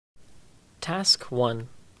Task 1.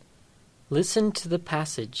 Listen to the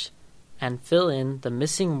passage and fill in the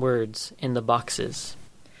missing words in the boxes.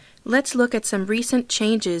 Let's look at some recent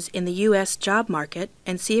changes in the U.S. job market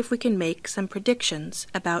and see if we can make some predictions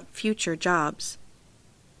about future jobs.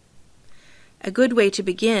 A good way to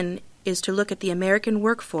begin is to look at the American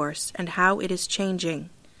workforce and how it is changing.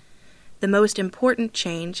 The most important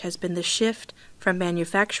change has been the shift from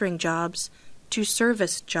manufacturing jobs to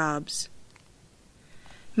service jobs.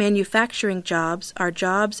 Manufacturing jobs are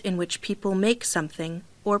jobs in which people make something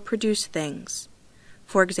or produce things.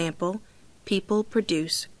 For example, people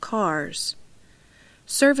produce cars.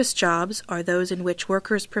 Service jobs are those in which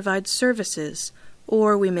workers provide services,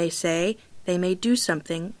 or we may say they may do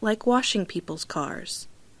something like washing people's cars.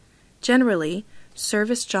 Generally,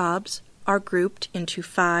 service jobs are grouped into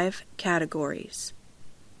 5 categories.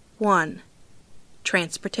 1.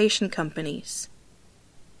 Transportation companies.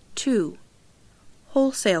 2.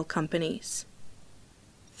 Wholesale companies.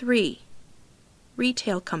 3.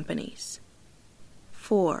 Retail companies.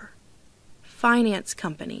 4. Finance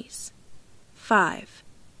companies. 5.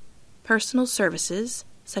 Personal services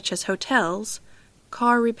such as hotels,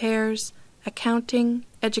 car repairs, accounting,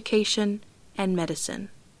 education, and medicine.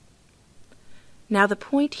 Now the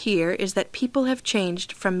point here is that people have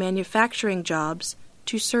changed from manufacturing jobs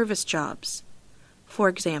to service jobs. For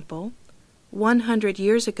example, 100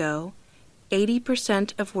 years ago,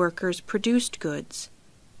 80% of workers produced goods.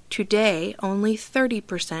 Today, only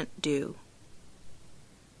 30% do.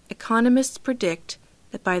 Economists predict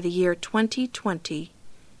that by the year 2020,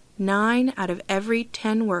 9 out of every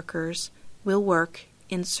 10 workers will work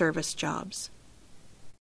in service jobs.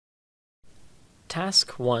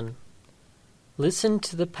 Task 1. Listen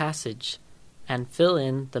to the passage and fill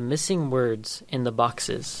in the missing words in the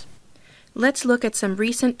boxes. Let's look at some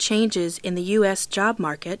recent changes in the U.S. job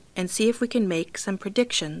market and see if we can make some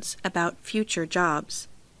predictions about future jobs.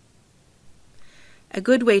 A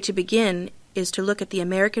good way to begin is to look at the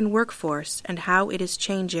American workforce and how it is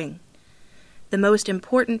changing. The most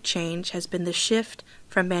important change has been the shift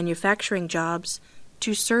from manufacturing jobs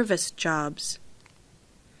to service jobs.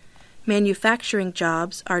 Manufacturing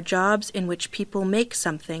jobs are jobs in which people make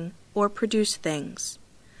something or produce things.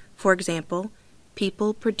 For example,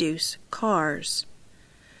 people produce cars.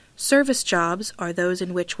 Service jobs are those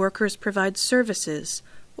in which workers provide services,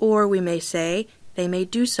 or we may say they may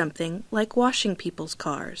do something like washing people's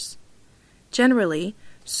cars. Generally,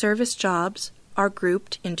 service jobs are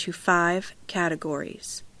grouped into 5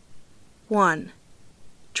 categories. 1.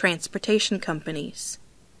 Transportation companies.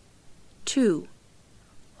 2.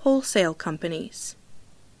 Wholesale companies.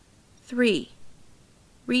 3.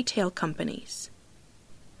 Retail companies.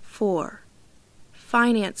 4.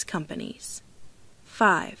 Finance companies.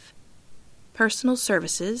 5. Personal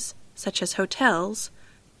services such as hotels,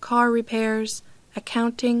 car repairs,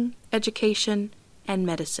 accounting, education, and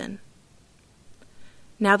medicine.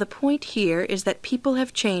 Now the point here is that people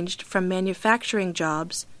have changed from manufacturing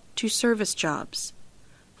jobs to service jobs.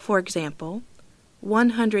 For example,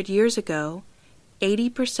 100 years ago,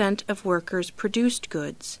 80% of workers produced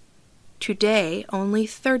goods. Today, only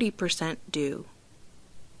 30% do.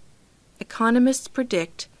 Economists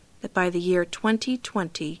predict that by the year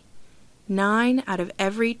 2020, 9 out of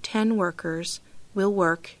every 10 workers will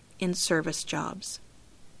work in service jobs.